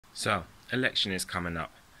So, election is coming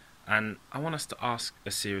up, and I want us to ask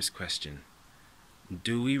a serious question.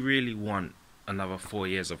 Do we really want another 4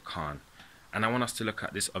 years of Khan? And I want us to look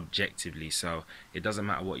at this objectively. So, it doesn't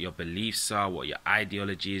matter what your beliefs are, what your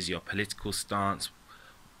ideology is, your political stance,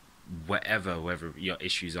 whatever, whether your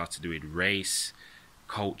issues are to do with race,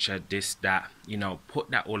 culture, this, that,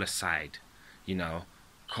 put that all aside, you know,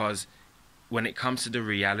 because when it comes to the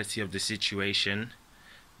reality of the situation,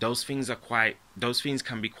 those things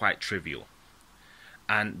can be quite trivial.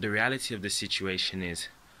 And the reality of the situation is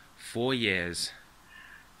 4 years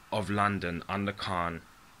of London under Khan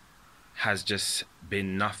has just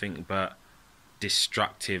been nothing but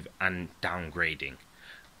destructive and downgrading,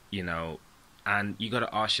 you know. And you got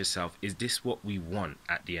to ask yourself, is this what we want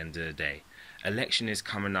at the end of the day? Election is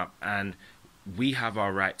coming up, and we have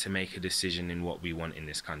our right to make a decision in what we want in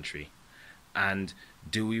this country. And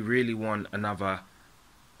do we really want another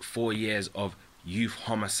 4 years of youth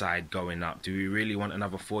homicide going up? Do we really want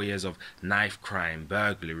another 4 years of knife crime,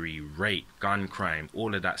 burglary, rape, gun crime,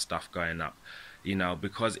 all of that stuff going up?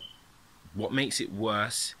 Because what makes it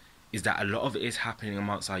worse is that a lot of it is happening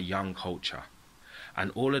amongst our young culture. And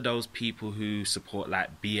all of those people who support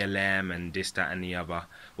like BLM and this, that, and the other,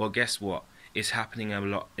 well, guess what? It's happening a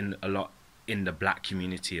lot in the black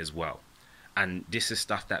community as well. And this is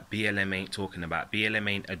stuff that BLM ain't talking about. BLM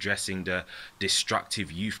ain't addressing the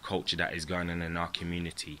destructive youth culture that is going on in our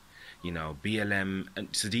community. BLM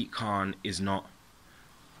and Sadiq Khan is not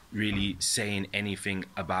really saying anything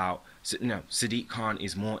about. No, Sadiq Khan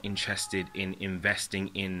is more interested in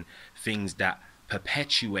investing in things that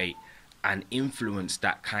perpetuate and influence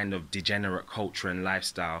that kind of degenerate culture and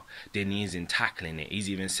lifestyle than he is in tackling it. He's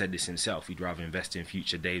even said this himself. He'd rather invest in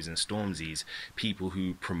Future Daves and Stormzy's, people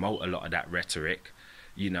who promote a lot of that rhetoric,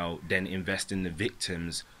 than invest in the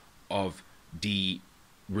victims of the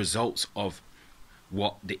results of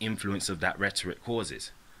what the influence of that rhetoric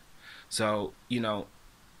causes. So,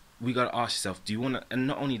 we got to ask yourself, do you want to, and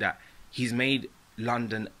not only that, he's made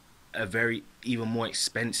London a very even more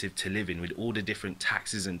expensive to live in with all the different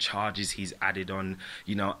taxes and charges he's added on,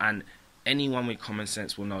 and anyone with common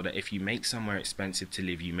sense will know that if you make somewhere expensive to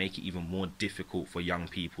live, you make it even more difficult for young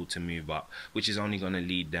people to move up, which is only going to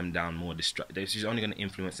lead them down more destructive. Which is only going to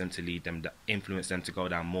influence them to go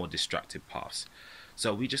down more destructive paths.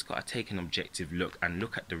 So we just got to take an objective look and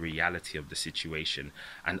look at the reality of the situation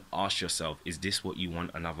and ask yourself, is this what you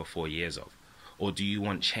want another 4 years of? Or do you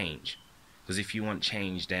want change? Because if you want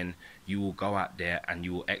change, then you will go out there and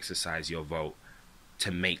you will exercise your vote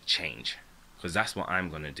to make change. Because that's what I'm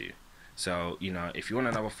going to do. So, if you want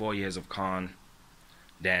another 4 years of Khan,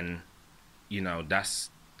 then, that's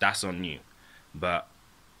on you. But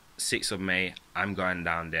 6th of May, I'm going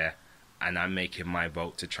down there and I'm making my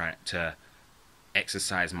vote to try to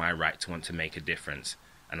exercise my right to want to make a difference.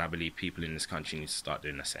 And I believe people in this country need to start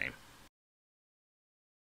doing the same.